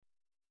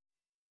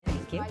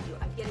Thank you.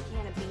 I get a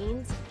can of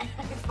beans and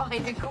I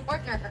find a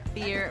corner.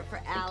 Beer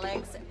for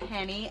Alex,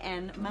 Henny,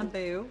 and my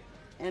boo.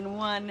 And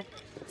one,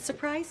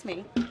 surprise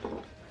me,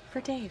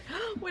 for Dave.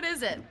 What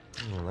is it?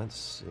 Let's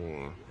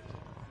see.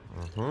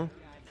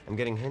 I'm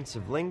getting hints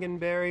of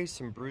lingonberry,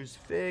 some bruised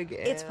fig,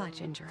 and... It's flat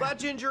ginger ale. Flat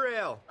ginger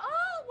ale!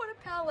 Oh, what a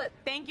palate.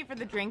 Thank you for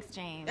the drinks,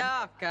 Jane.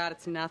 Oh, God,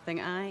 it's nothing.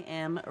 I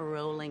am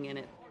rolling in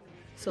it.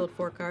 Sold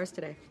 4 cars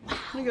today.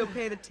 Let me go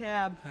pay the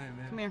tab. Hi,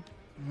 man.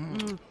 Come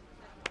here.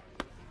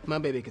 My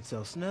baby could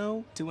sell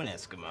snow to an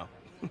Eskimo.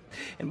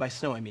 And by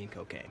snow, I mean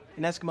cocaine.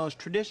 And Eskimos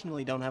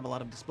traditionally don't have a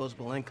lot of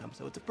disposable income,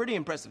 so it's a pretty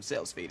impressive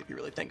sales feat if you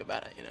really think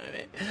about it, you know what I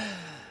mean?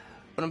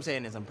 What I'm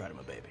saying is I'm proud of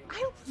my baby.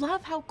 I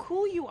love how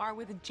cool you are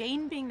with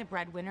Jane being the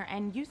breadwinner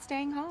and you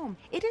staying home.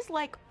 It is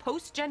like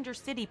post-gender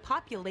city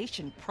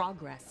population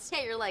progress.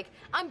 Yeah, you're like,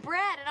 I'm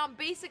Brad and I'm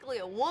basically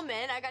a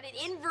woman. I got an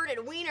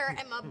inverted wiener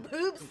and my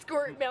boobs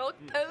squirt milk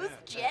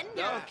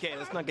post-gender. Okay,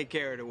 let's not get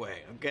carried away,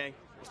 okay?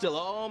 Still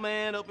all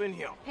man up in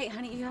here. Hey,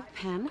 honey, you have a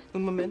pen? A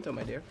memento,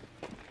 my dear.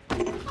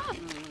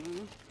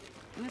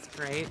 That's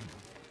great.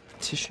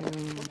 Tissue.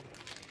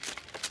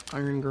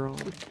 Iron Girl.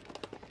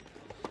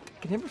 I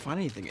can never find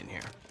anything in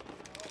here.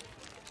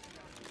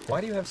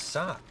 Why do you have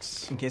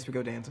socks? In case we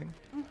go dancing.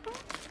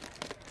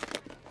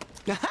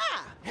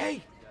 Aha!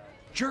 Hey,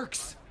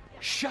 jerks!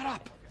 Shut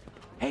up!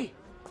 Hey,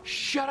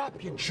 shut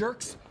up, you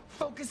jerks!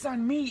 Focus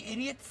on me,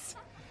 idiots!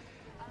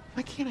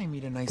 Why can't I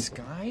meet a nice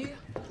guy?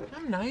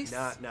 I'm nice.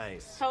 Not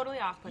nice. Totally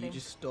off-putting. You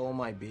just stole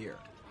my beer.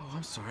 Oh,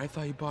 I'm sorry. I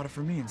thought you bought it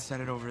for me and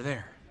set it over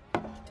there.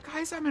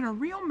 Guys, I'm in a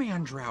real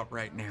man drought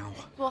right now.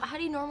 Well, how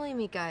do you normally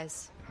meet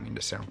guys? I mean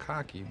to sound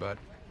cocky, but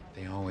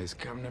they always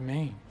come to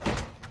me.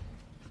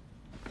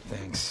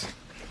 Thanks.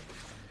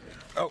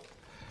 Oh,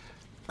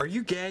 are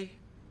you gay?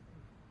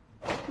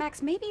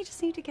 Max, maybe you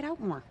just need to get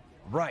out more.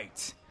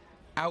 Right.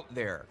 Out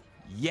there.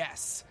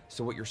 Yes.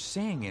 So what you're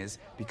saying is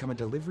become a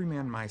delivery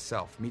man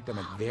myself, meet them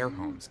at their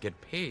homes, get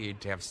paid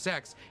to have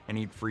sex, and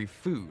eat free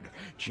food.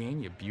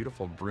 Jane, you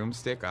beautiful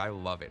broomstick, I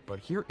love it. But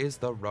here is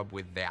the rub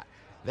with that.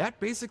 That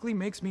basically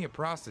makes me a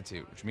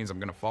prostitute, which means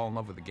I'm gonna fall in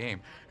love with the game.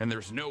 And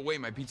there's no way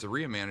my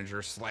pizzeria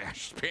manager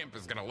 / pimp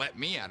is gonna let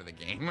me out of the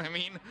game. I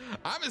mean,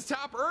 I'm his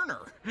top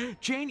earner.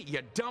 Jane,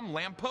 you dumb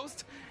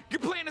lamppost, your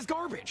plan is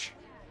garbage.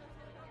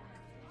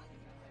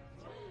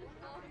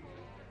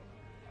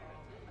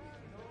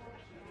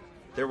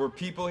 There were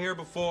people here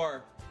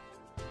before.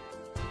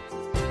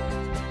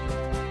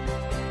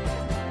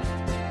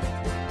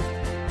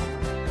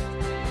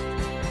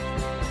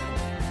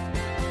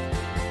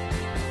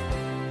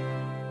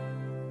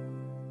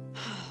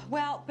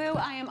 Well, Boo,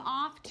 I am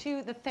off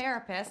to the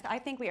therapist. I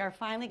think we are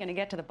finally going to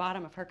get to the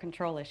bottom of her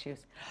control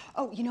issues.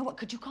 Oh, you know what?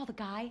 Could you call the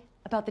guy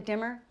about the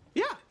dimmer?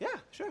 Yeah,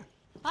 sure.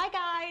 Bye,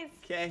 guys.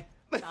 Okay.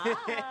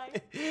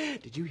 Bye.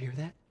 Did you hear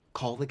that?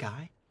 Call the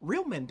guy?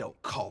 Real men don't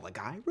call the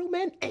guy. Real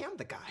men and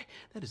the guy.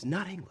 That is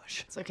not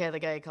English. It's okay, the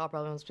guy you call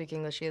probably won't speak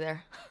English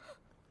either.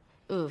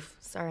 Oof,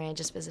 sorry, I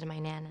just visited my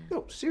Nana.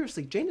 No,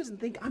 seriously, Jane doesn't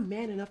think I'm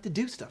man enough to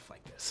do stuff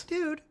like this.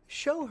 Dude,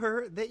 show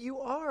her that you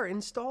are.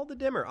 Install the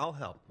dimmer. I'll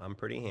help. I'm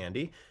pretty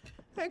handy.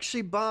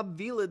 Actually, Bob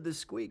Vila'd the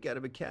squeak out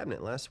of a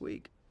cabinet last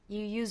week.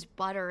 You used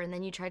butter and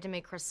then you tried to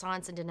make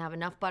croissants and didn't have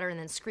enough butter and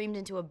then screamed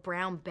into a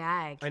brown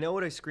bag. I know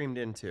what I screamed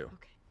into.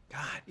 Okay.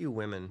 God, you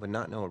women would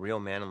not know a real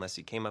man unless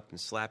he came up and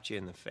slapped you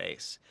in the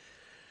face.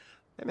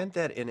 I meant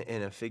that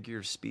in a figure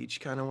of speech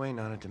kind of way,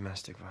 not a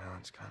domestic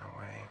violence kind of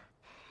way.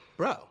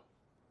 Bro,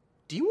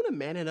 do you want to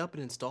man it up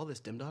and install this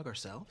dim dog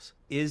ourselves?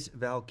 Is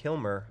Val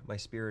Kilmer my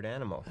spirit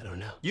animal? I don't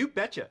know. You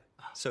betcha.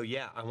 So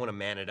yeah, I want to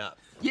man it up.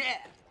 Yeah!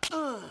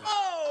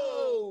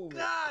 Oh!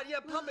 God, yeah,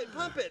 pump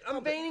it.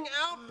 I'm veining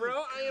out,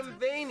 bro. I am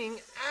veining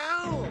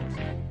out.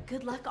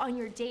 Good luck on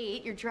your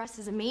date. Your dress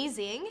is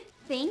amazing.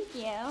 Thank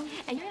you.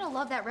 And you're gonna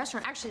love that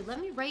restaurant. Actually, let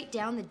me write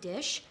down the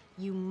dish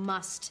you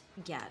must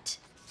get.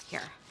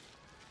 Here.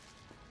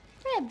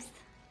 Ribs.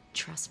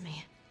 Trust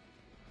me.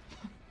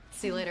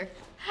 See you later.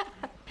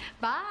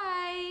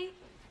 Bye.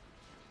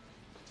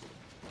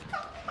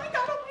 Oh my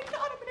god, I'm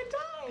gonna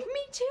die.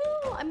 Me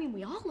too. I mean,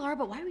 we all are,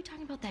 but why are we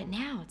talking about that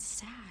now? It's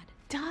sad.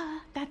 Duh,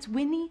 that's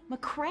Winnie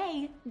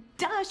McCrae.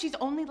 Duh, she's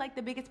only like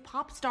the biggest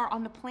pop star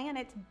on the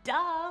planet.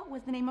 Duh,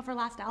 was the name of her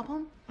last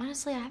album.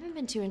 Honestly, I haven't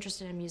been too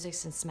interested in music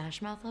since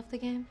Smash Mouth left the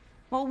game.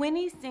 Well,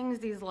 Winnie sings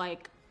these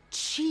like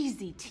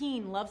cheesy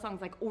teen love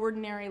songs like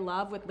Ordinary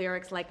Love with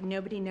lyrics like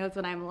nobody knows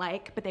what I'm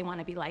like, but they want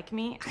to be like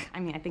me. I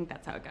mean, I think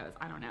that's how it goes.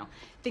 I don't know.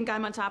 Think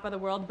I'm on top of the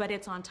world, but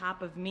it's on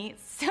top of me.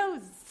 It's so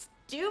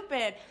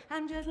stupid.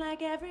 I'm just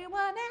like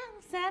everyone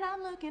else, and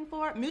I'm looking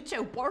for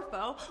mucho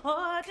porfo,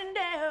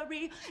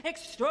 ordinary,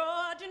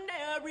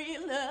 extraordinary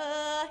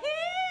love.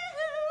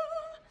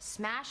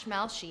 Smash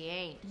Mouth she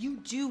ain't. You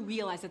do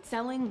realize that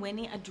selling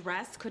Winnie a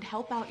dress could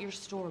help out your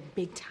store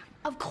big time.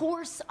 Of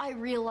course I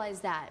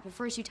realize that. But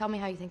first you tell me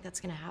how you think that's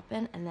gonna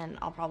happen, and then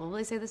I'll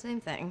probably say the same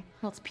thing.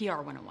 Well, it's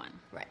PR 101.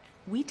 Right.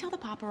 We tell the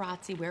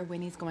paparazzi where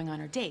Winnie's going on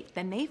her date.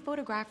 Then they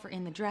photograph her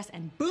in the dress,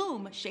 and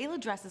boom, Shayla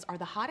dresses are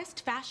the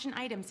hottest fashion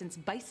item since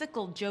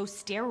Bicycle Joe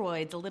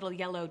steroids, little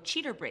yellow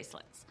cheater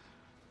bracelets.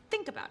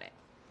 Think about it.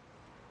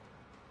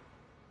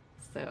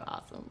 So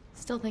awesome.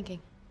 Still thinking.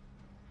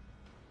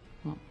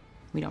 Well,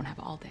 we don't have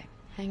all day.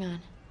 Hang on.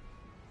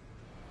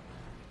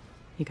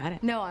 You got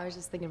it. No, I was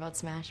just thinking about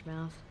Smash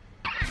Mouth.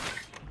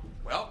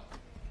 Well,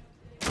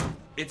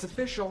 it's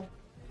official.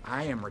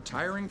 I am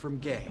retiring from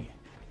gay.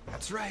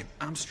 That's right,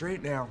 I'm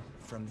straight now.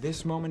 From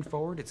this moment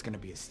forward, it's gonna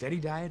be a steady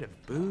diet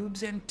of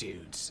boobs and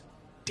dudes.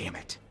 Damn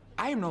it.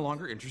 I am no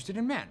longer interested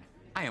in men.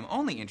 I am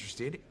only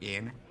interested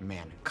in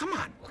men. Come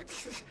on.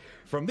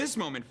 From this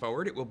moment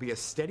forward, it will be a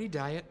steady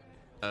diet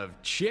of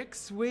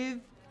chicks with,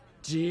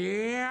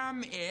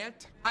 damn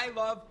it, I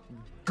love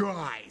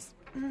guys.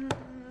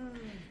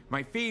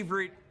 My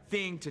favorite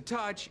thing to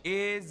touch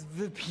is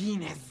the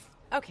penis.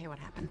 Okay, what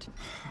happened?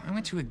 I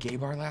went to a gay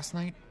bar last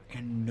night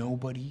and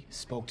nobody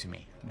spoke to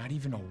me. Not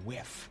even a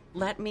whiff.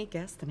 Let me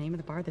guess the name of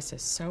the bar. This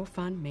is so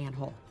fun.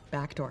 Manhole,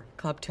 Backdoor,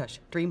 Club Tush,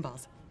 Dream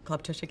Balls,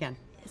 Club Tush again.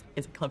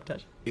 Is it Club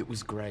Tush? It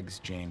was Greg's,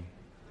 Jane.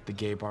 The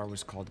gay bar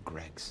was called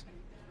Greg's.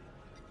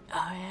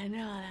 Oh, yeah,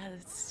 no,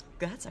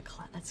 that's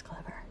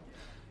clever.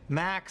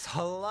 Max,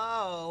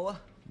 hello.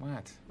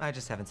 What? I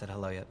just haven't said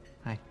hello yet.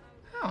 Hi.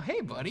 Oh, hey,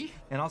 buddy.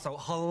 And also,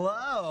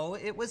 hello.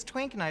 It was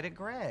twink night at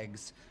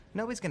Greg's.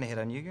 Nobody's gonna hit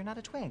on you. You're not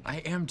a twink. I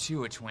am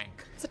too a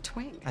twink. It's a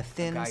twink. A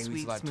thin, guy who eats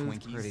sweet, a lot of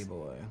smooth, Twinkies. pretty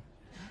boy.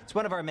 It's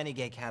one of our many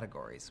gay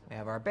categories. We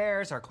have our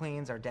bears, our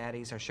queens, our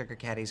daddies, our sugar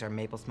caddies, our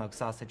maple smoked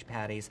sausage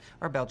patties,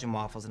 our Belgian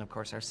waffles, and of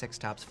course our six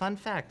tops. Fun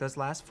fact, those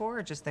last four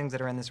are just things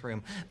that are in this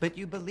room. But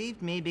you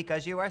believed me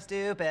because you are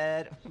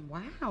stupid.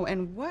 Wow,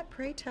 and what,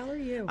 pray tell, are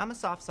you? I'm a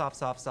soft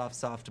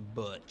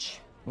butch.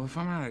 Well, if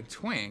I'm not a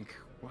twink,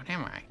 what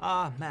am I?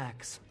 Ah,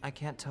 Max, I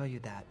can't tell you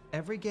that.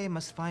 Every gay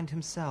must find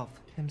himself.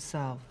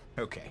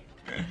 Okay.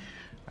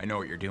 I know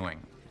what you're doing.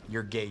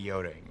 You're gay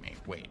Yodaing me.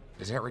 Wait,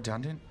 is that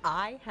redundant?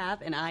 I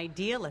have an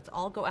idea. Let's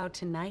all go out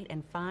tonight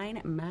and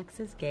find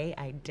Max's gay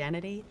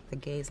identity. The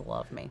gays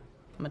love me.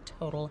 I'm a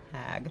total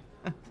hag.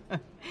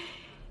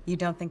 You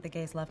don't think the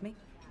gays love me?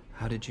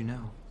 How did you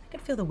know? I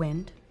could feel the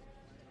wind.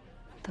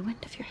 The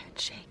wind of your head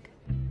shake.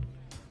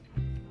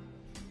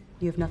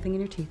 You have nothing in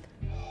your teeth.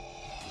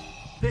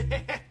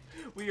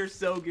 We are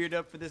so geared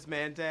up for this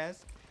man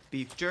task.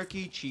 Beef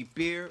jerky, cheap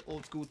beer,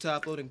 old school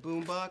top loading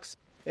boombox.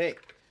 Hey,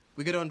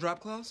 we good on drop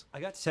claws?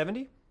 I got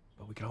 70,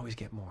 but we can always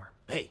get more.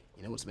 Hey,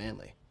 you know what's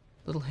manly?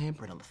 Little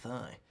handprint on the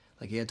thigh.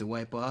 Like you had to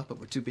wipe off, but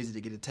we're too busy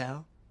to get a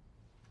towel.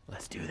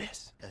 Let's do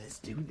this. Let's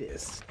do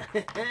this.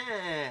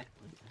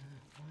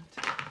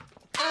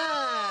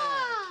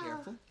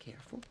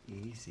 Careful.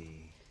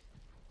 Easy.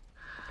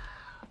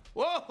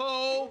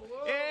 Whoa!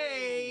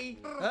 Hey!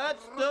 Hot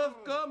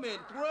stuff coming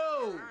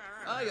through!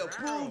 I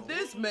approve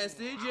this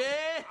message,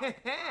 yeah!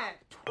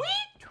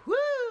 Tweet! Woo!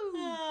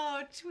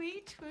 Oh,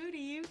 tweet to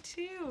you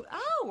too.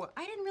 Oh,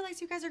 I didn't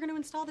realize you guys are going to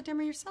install the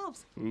dimmer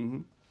yourselves.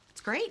 Mm-hmm.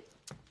 It's great.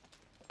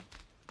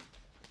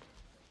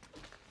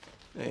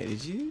 Hey,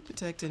 did you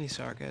detect any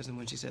sarcasm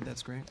when she said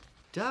that's great?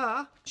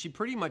 Duh. She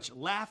pretty much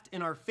laughed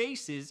in our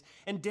faces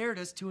and dared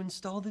us to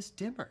install this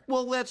dimmer.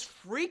 Well, let's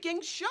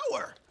freaking show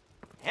her!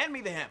 Hand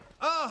me the hammer.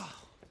 Oh!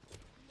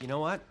 You know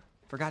what?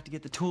 Forgot to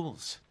get the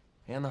tools.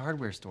 And the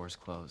hardware store's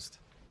closed.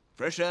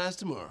 Fresh eyes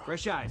tomorrow.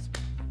 Fresh eyes.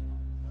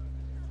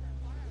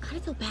 I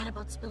feel bad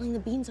about spilling the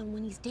beans on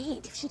Winnie's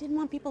date. If she didn't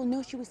want people to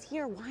know she was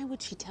here, why would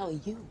she tell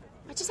you?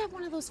 I just have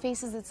one of those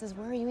faces that says,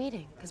 "Where are you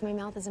eating?" Because my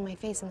mouth is in my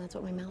face, and that's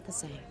what my mouth is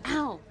saying.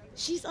 Al,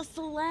 she's a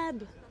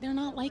celeb. They're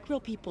not like real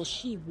people.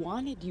 She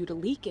wanted you to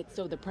leak it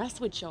so the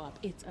press would show up.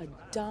 It's a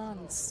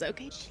dance,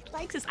 okay? She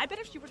likes us. I bet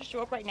if she were to show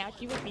up right now,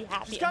 she would be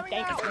happy and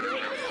thank us.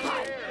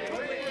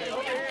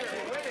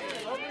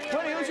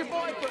 Winnie, who's your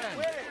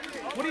boyfriend?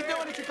 What are you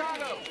doing in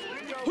Chicago?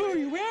 Who are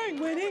you wearing,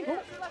 Winnie?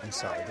 I'm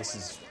sorry, this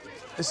is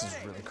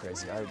really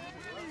crazy.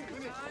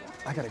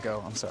 I gotta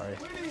go, I'm sorry.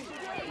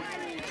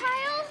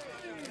 Kyle?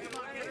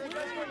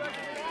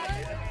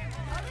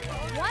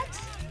 What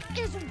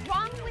is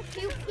wrong with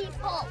you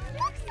people?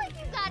 Looks like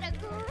you got a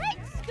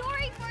great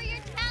story for your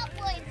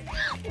tabloids.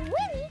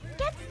 Winnie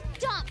gets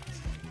dumped.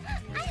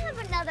 I have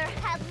another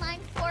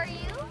headline for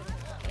you.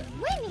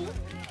 Winnie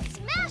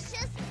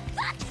smashes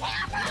the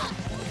camera!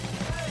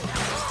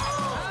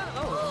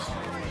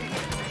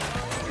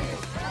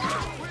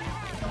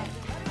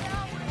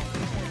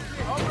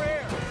 Over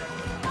here!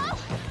 Oh,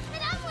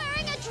 and I'm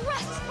wearing a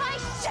dress by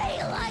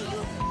Shayla, you...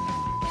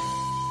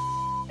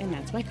 And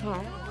that's my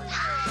car.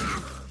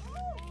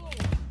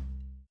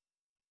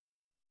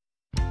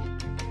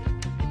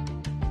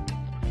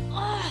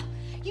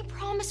 You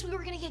promised we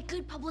were gonna get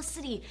good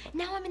publicity.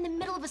 Now I'm in the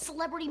middle of a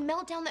celebrity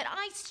meltdown that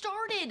I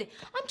started.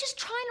 I'm just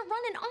trying to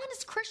run an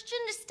honest Christian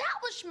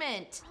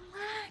establishment.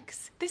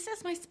 Relax. This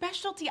is my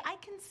specialty. I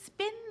can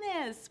spin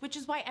this, which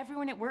is why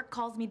everyone at work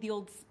calls me the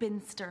old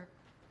spinster.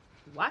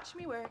 Watch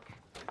me work.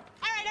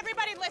 All right,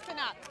 everybody listen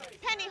up.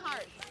 Penny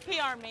Hart,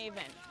 PR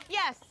maven.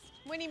 Yes,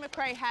 Winnie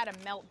McRae had a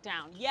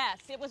meltdown. Yes,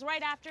 it was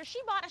right after she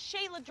bought a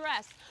Shayla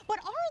dress. But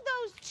are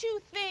those two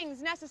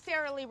things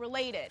necessarily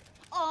related?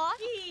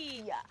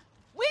 Yeah.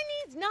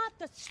 Winnie's not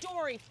the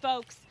story,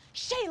 folks.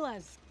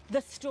 Shayla's the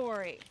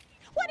story.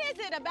 What is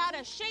it about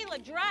a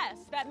Shayla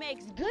dress that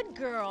makes good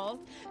girls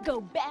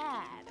go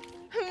bad?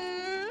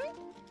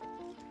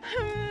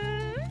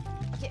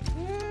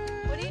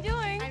 What are you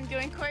doing? I'm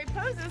doing Corey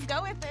poses.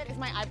 Go with it. Is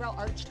my eyebrow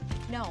arched?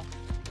 No.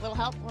 Little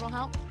help? Little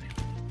help?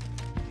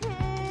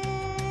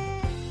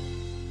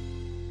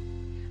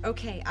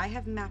 Okay, I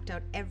have mapped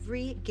out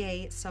every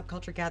gay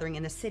subculture gathering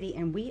in the city,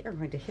 and we are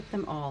going to hit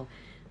them all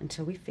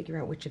until we figure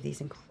out which of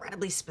these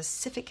incredibly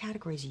specific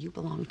categories you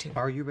belong to.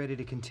 Are you ready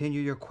to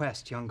continue your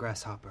quest, young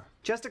grasshopper?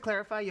 Just to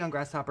clarify, young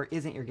grasshopper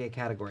isn't your gay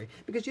category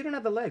because you don't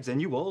have the legs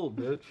and you old,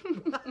 bitch.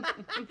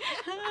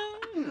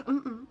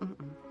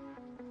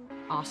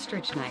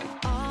 Ostrich night.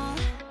 All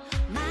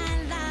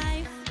my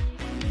life,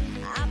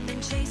 I've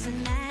been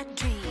chasing that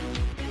dream.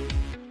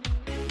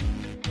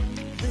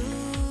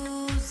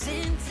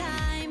 Losing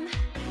time,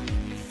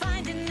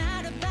 finding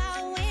out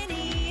about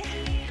Winnie.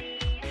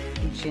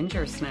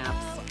 Ginger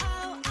snaps.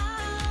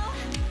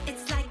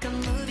 It's like a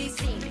movie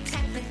scene,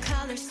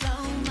 technicolor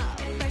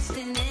slow-mo,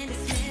 bursting into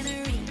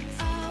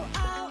smithereens.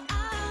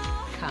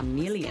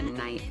 Chameleon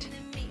night.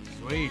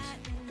 Sweet.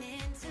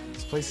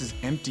 This place is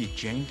empty,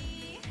 Jane.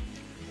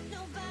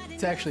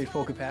 It's actually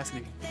full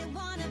capacity. They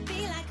wanna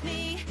be like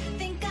me,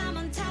 think I'm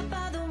on top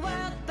of the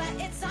world, but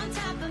it's on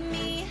top of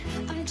me.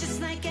 I'm just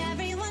like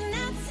everyone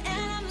else,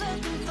 and I'm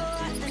looking for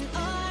an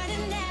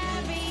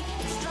ordinary,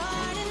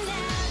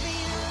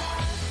 extraordinary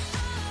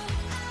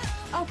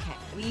love. Okay,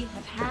 we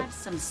have had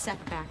some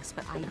setbacks,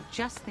 but I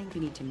just think we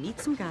need to meet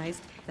some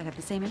guys that have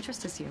the same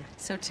interest as you.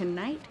 So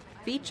tonight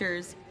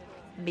features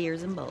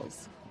beers and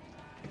bulls.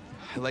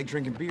 I like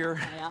drinking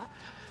beer. Yeah.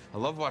 I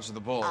love watching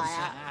the Bulls.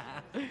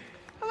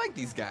 I like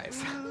these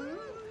guys.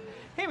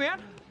 Hey, man,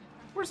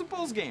 where's the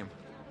Bulls game?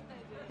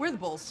 We're the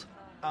Bulls.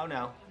 Oh,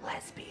 no.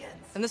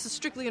 Lesbians. And this is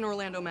strictly an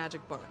Orlando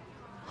Magic bar.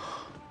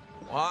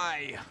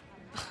 Why?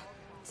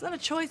 It's not a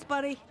choice,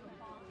 buddy.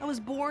 I was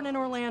born in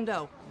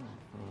Orlando.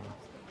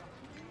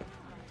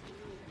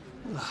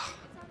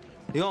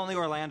 The only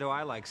Orlando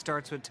I like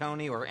starts with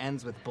Tony or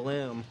ends with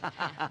Bloom.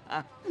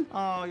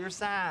 Oh, you're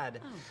sad.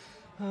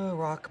 Oh,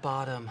 rock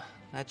bottom.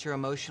 That's your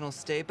emotional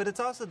state, but it's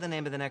also the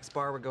name of the next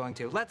bar we're going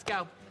to. Let's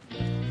go.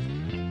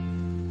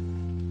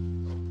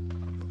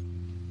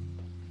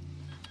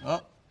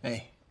 Oh,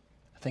 hey.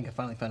 I think I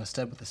finally found a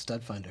stud with a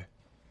stud finder.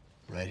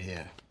 Right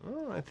here.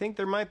 Oh, I think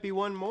there might be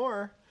one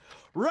more.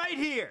 Right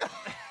here!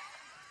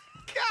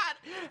 God,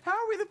 how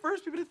are we the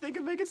first people to think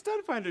of making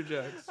stud finder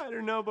jokes? I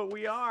don't know, but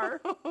we are.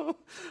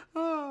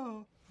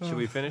 Should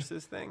we finish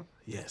this thing?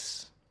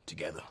 Yes,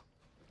 together.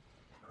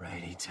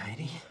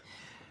 Righty-tighty,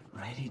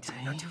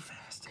 righty-tighty. Not too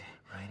fast.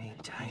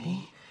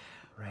 Righty-tighty,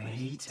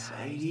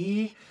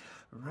 righty-tighty,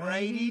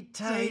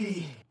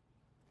 righty-tighty.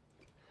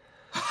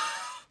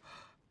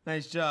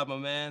 Nice job, my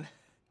man.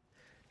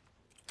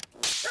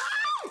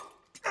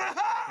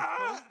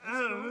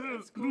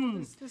 It's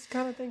cool. This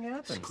kind of thing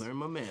happens. Just clearing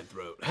my man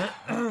throat.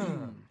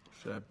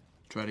 Should I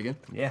try it again?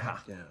 Yeah.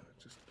 Yeah,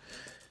 just...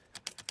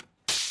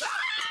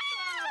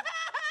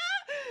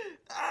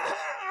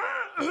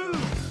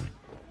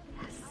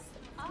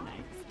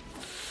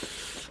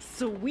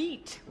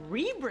 Sweet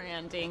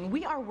rebranding.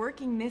 We are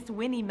working this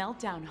Winnie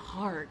meltdown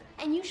hard.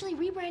 And usually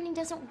rebranding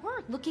doesn't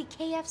work. Look at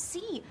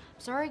KFC.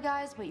 Sorry,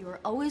 guys, but you were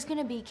always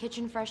gonna be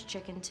kitchen fresh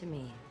chicken to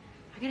me.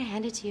 I gotta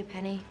hand it to you,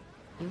 Penny.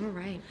 You were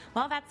right.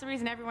 Well, that's the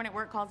reason everyone at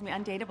work calls me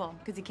undateable,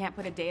 because you can't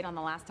put a date on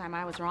the last time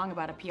I was wrong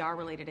about a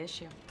PR-related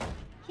issue.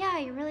 Yeah,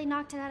 you really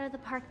knocked it out of the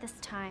park this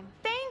time.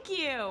 Thank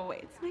you.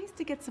 It's nice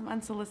to get some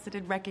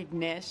unsolicited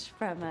recognition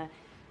from a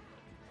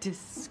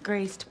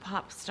disgraced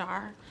pop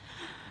star.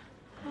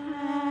 Bye,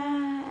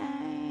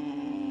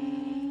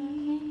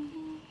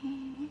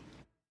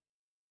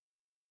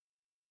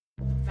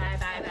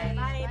 bye, bye,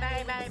 bye,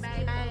 bye, bye, bye,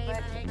 bye,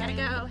 bye. Gotta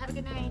go. Have a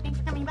good night. Thanks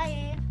for coming.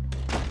 Bye.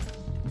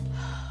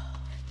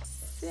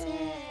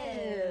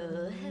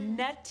 So,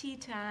 nutty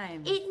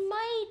time. it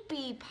might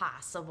be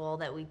possible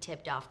that we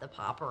tipped off the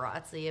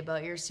paparazzi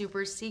about your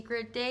super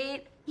secret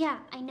date. Yeah,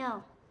 I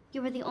know.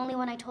 You were the only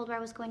one I told where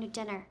I was going to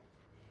dinner.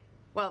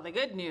 Well, the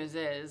good news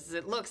is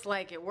it looks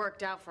like it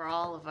worked out for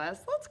all of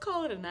us. Let's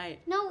call it a night.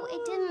 No,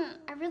 it didn't.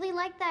 I really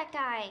like that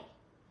guy.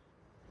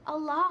 A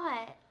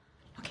lot.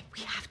 Okay,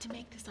 we have to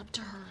make this up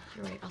to her.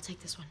 You're right, I'll take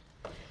this one.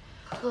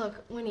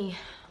 Look, Winnie,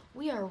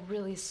 we are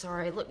really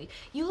sorry. Look,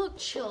 you look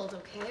chilled,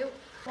 okay?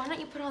 Why don't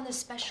you put on this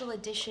special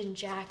edition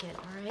jacket,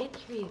 all right?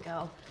 Here you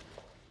go.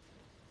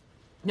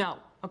 No,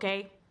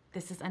 okay?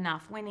 This is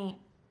enough. Winnie,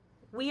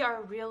 we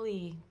are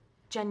really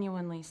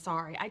genuinely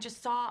sorry. I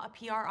just saw a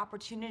PR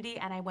opportunity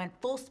and I went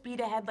full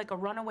speed ahead like a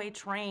runaway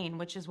train,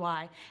 which is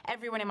why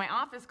everyone in my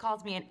office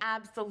calls me an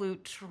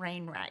absolute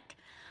train wreck.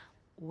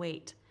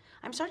 Wait,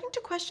 I'm starting to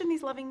question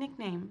these loving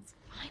nicknames.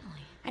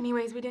 Finally.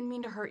 Anyways, we didn't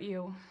mean to hurt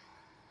you.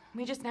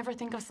 We just never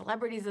think of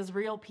celebrities as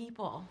real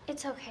people.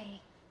 It's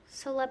okay.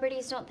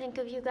 Celebrities don't think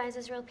of you guys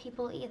as real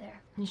people either.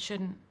 You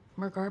shouldn't.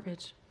 We're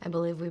garbage. I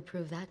believe we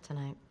proved that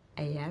tonight.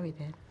 Yeah, we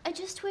did. I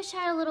just wish I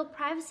had a little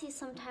privacy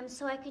sometimes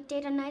so I could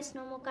date a nice,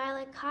 normal guy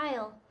like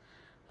Kyle.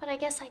 But I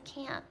guess I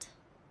can't.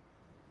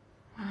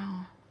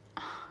 Wow.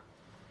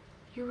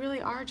 You really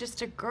are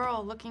just a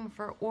girl looking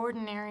for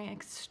ordinary,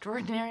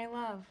 extraordinary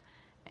love.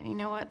 And you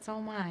know what? So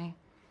am I.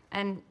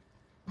 And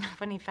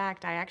Funny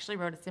fact, I actually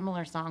wrote a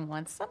similar song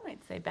once. Some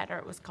might say better.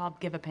 It was called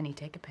Give a Penny,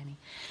 Take a Penny.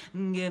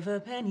 Give a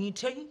penny,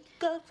 take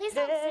a penny. Please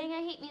don't sing.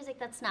 I hate music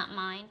that's not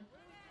mine.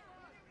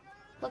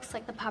 Looks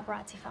like the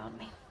paparazzi found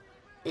me.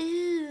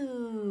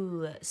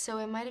 Ooh, so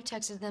I might have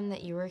texted them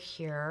that you were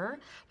here,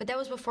 but that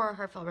was before our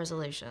heartfelt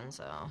resolution,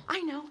 so.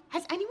 I know.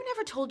 Has anyone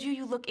ever told you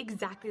you look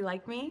exactly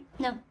like me?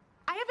 No.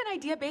 I have an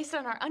idea based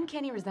on our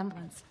uncanny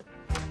resemblance.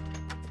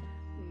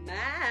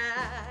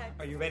 Mac!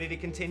 Are you ready to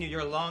continue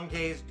your long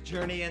gaze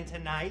journey into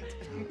night?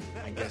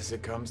 I guess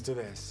it comes to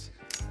this.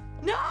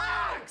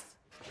 Max!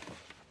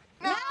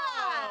 No!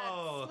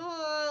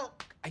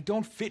 I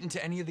don't fit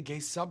into any of the gay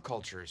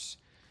subcultures.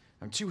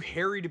 I'm too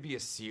hairy to be a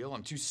seal.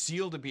 I'm too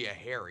seal to be a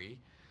hairy.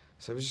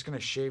 So I was just gonna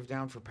shave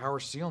down for Power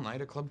Seal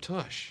Night at Club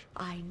Tush.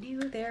 I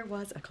knew there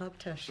was a Club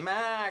Tush.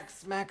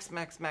 Max, Max,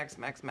 Max, Max,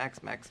 Max,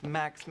 Max, Max,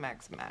 Max,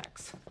 Max,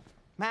 Max.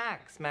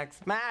 Max, Max,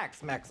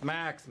 Max, Max,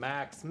 Max,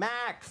 Max,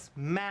 Max,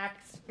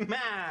 Max,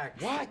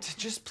 Max. What?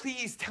 Just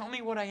please tell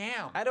me what I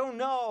am. I don't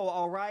know,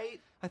 all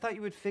right? I thought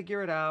you would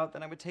figure it out,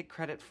 then I would take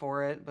credit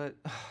for it, but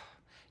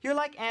you're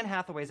like Anne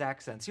Hathaway's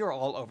accents. You're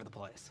all over the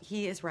place.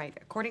 He is right.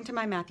 According to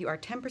my math, you are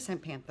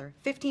 10% panther,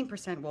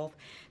 15% wolf,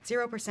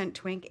 0%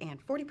 twink,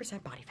 and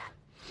 40% body fat.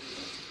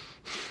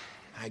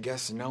 I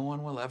guess no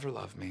one will ever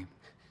love me.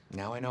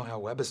 Now I know how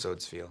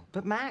webisodes feel.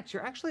 But Max,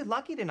 you're actually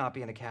lucky to not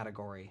be in a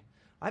category.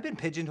 I've been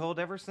pigeonholed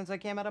ever since I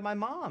came out of my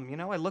mom. You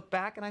know, I look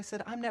back and I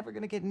said, I'm never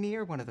gonna get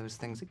near one of those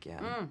things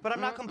again. But I'm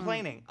not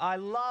complaining. I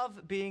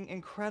love being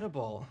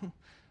incredible.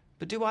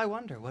 But do I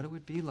wonder what it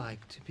would be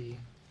like to be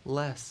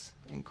less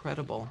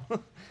incredible?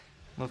 Well,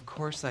 of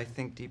course I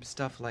think deep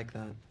stuff like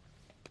that.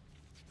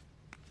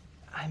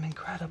 I'm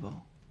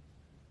incredible.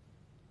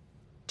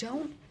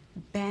 Don't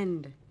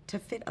bend to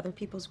fit other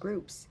people's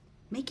groups.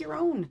 Make your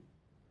own.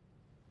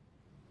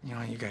 You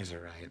know, you guys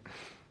are right.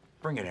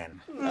 Bring it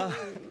in.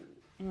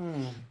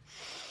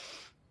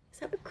 Is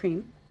that whipped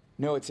cream?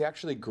 No, it's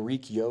actually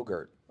Greek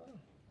yogurt.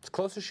 It's the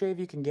closest shave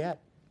you can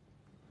get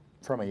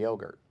from a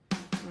yogurt.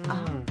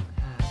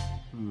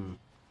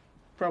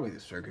 Probably the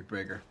circuit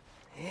breaker.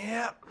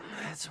 Yep,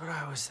 that's what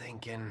I was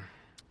thinking.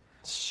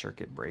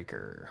 Circuit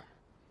breaker.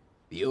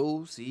 The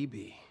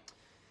OCB.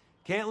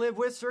 Can't live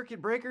with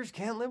circuit breakers,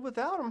 can't live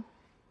without them.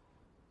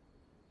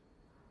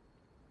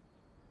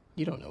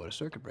 You don't know what a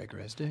circuit breaker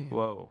is, do you?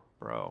 Whoa,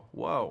 bro,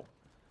 whoa.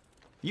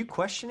 You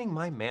questioning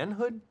my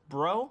manhood,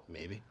 bro?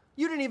 Maybe.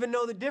 You didn't even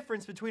know the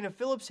difference between a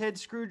Phillips head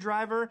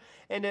screwdriver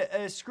and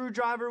a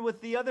screwdriver with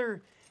the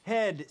other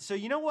head. So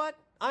you know what?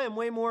 I am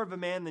way more of a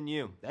man than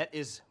you. That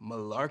is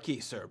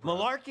malarkey, sir, bro.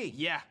 Malarkey?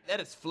 Yeah, that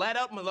is flat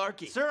out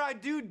malarkey. Sir, I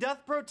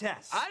doth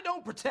protest. I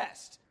don't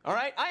protest, all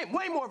right? I am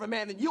way more of a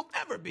man than you'll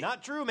ever be.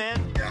 Not true,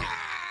 man.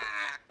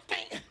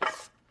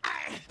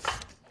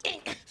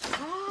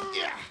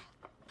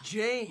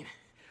 Jane,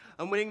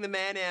 I'm winning the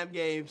Man-Am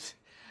games.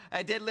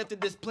 I deadlifted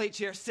this plate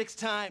chair 6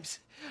 times.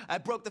 I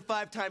broke the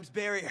 5 times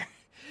barrier.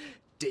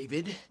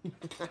 David?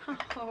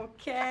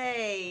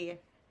 Okay.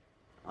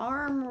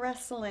 Arm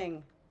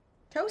wrestling.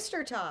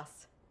 Toaster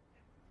toss.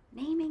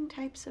 Naming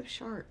types of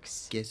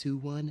sharks. Guess who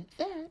won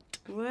that?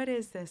 What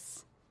is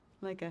this?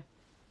 Like a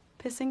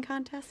pissing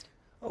contest?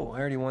 Oh, I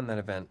already won that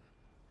event.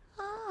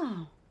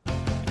 Oh.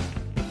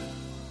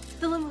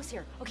 The limo's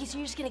here. Okay, so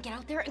you're just gonna get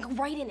out there and go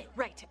right in it.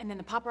 Right, and then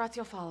the paparazzi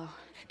will follow.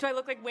 Do I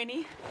look like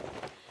Winnie?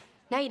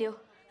 Now you do.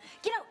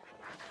 Get out.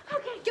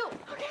 Okay, go.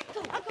 Okay,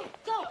 go, go,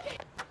 go.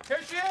 Here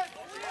she is!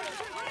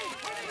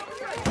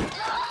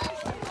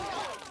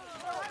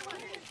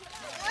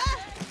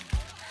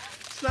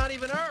 It's not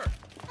even her.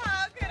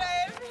 How could I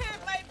have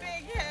hit my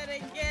big head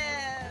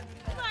again?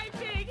 My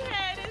big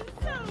head is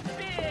so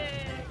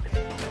big.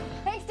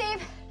 Thanks,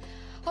 Dave.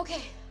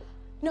 Okay,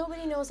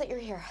 nobody knows that you're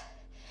here.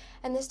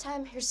 And this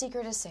time, your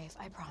secret is safe,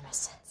 I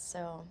promise.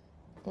 So,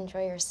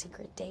 enjoy your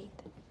secret date.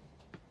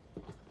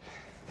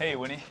 Hey,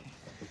 Winnie.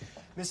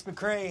 Miss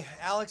McCrae,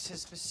 Alex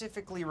has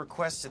specifically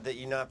requested that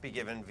you not be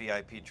given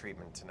VIP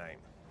treatment tonight.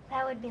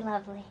 That would be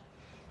lovely.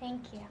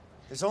 Thank you.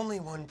 There's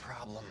only one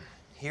problem.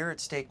 Here at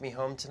Stake Me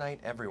Home tonight,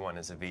 everyone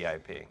is a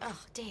VIP. Oh,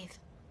 Dave.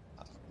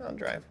 I'll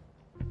drive.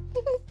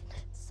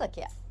 Suck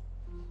yeah.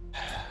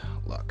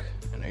 Look,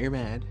 I know you're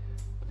mad.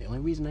 But the only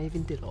reason I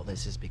even did all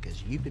this is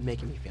because you've been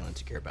making me feel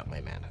insecure about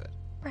my manhood.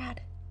 Brad,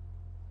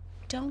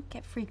 don't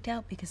get freaked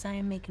out because I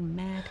am making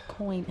mad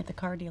coin at the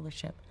car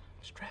dealership.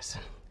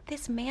 Stressing.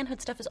 This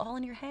manhood stuff is all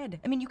in your head.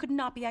 I mean, you could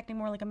not be acting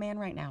more like a man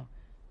right now.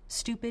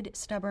 Stupid,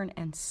 stubborn,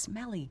 and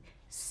smelly.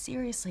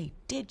 Seriously,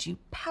 did you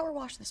power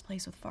wash this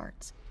place with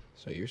farts?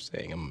 So you're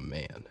saying I'm a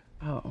man?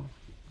 Oh,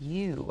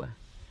 you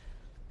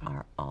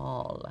are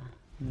all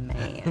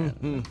man.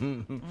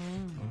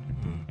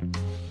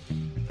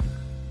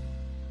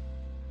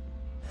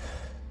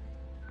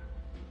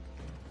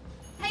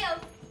 Hey-o.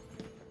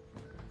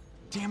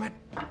 Damn it.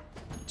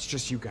 It's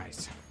just you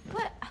guys.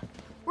 What?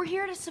 We're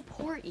here to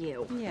support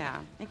you. Yeah,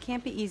 it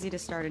can't be easy to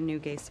start a new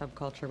gay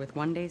subculture with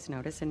 1 day's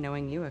notice and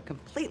knowing you a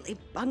completely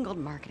bungled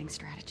marketing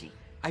strategy.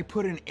 I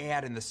put an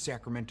ad in the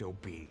Sacramento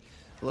Bee.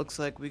 Looks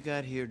like we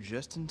got here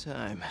just in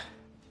time.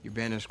 Your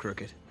banner's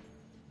crooked.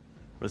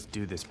 Let's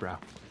do this, bro.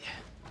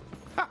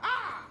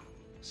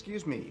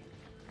 Excuse me.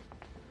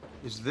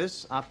 Is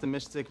this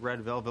optimistic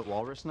red velvet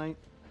walrus night?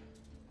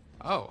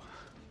 Oh.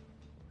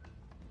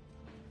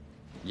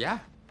 Yeah.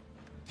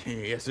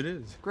 Yes, it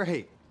is.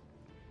 Great.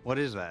 What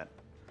is that?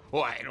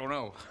 Well, I don't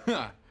know.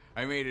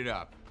 I made it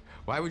up.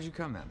 Why would you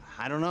come then?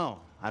 I don't know.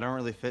 I don't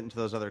really fit into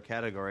those other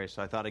categories,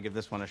 so I thought I'd give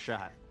this one a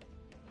shot.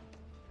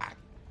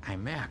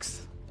 I'm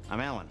Max. I'm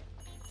Alan.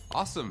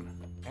 Awesome.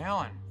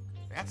 Alan.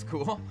 That's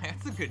cool.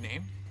 That's a good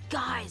name.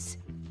 Guys,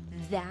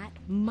 that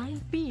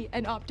might be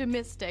an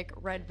optimistic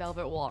red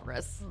velvet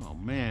walrus. Oh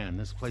man,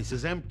 this place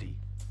is empty.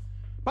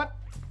 But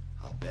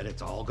I'll bet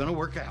it's all gonna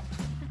work out.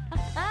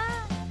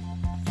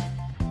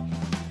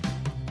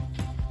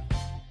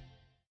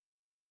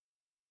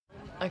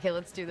 Okay,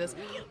 let's do this.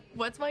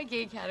 What's my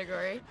gay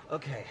category?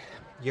 Okay,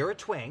 you're a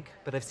twink,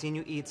 but I've seen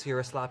you eat, so you're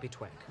a sloppy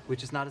twink,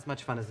 which is not as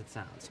much fun as it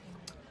sounds.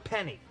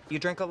 Penny, you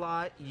drink a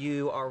lot,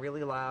 you are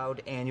really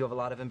loud, and you have a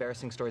lot of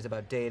embarrassing stories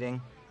about dating.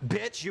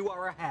 Bitch, you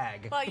are a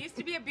hag. Well, I used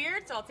to be a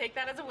beard, so I'll take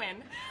that as a win.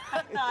 I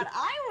thought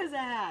I was a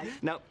hag.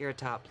 Nope, you're a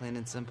top, plain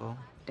and simple.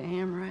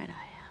 Damn right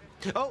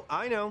I am. Oh,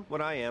 I know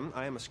what I am.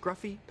 I am a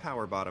scruffy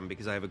power bottom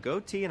because I have a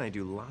goatee and I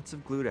do lots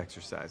of glute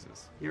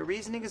exercises. Your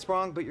reasoning is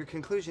wrong, but your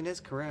conclusion is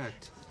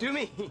correct. Do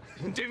me!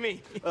 Do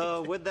me!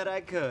 Oh, would that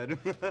I could.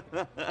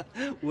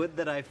 Would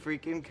that I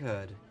freaking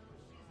could.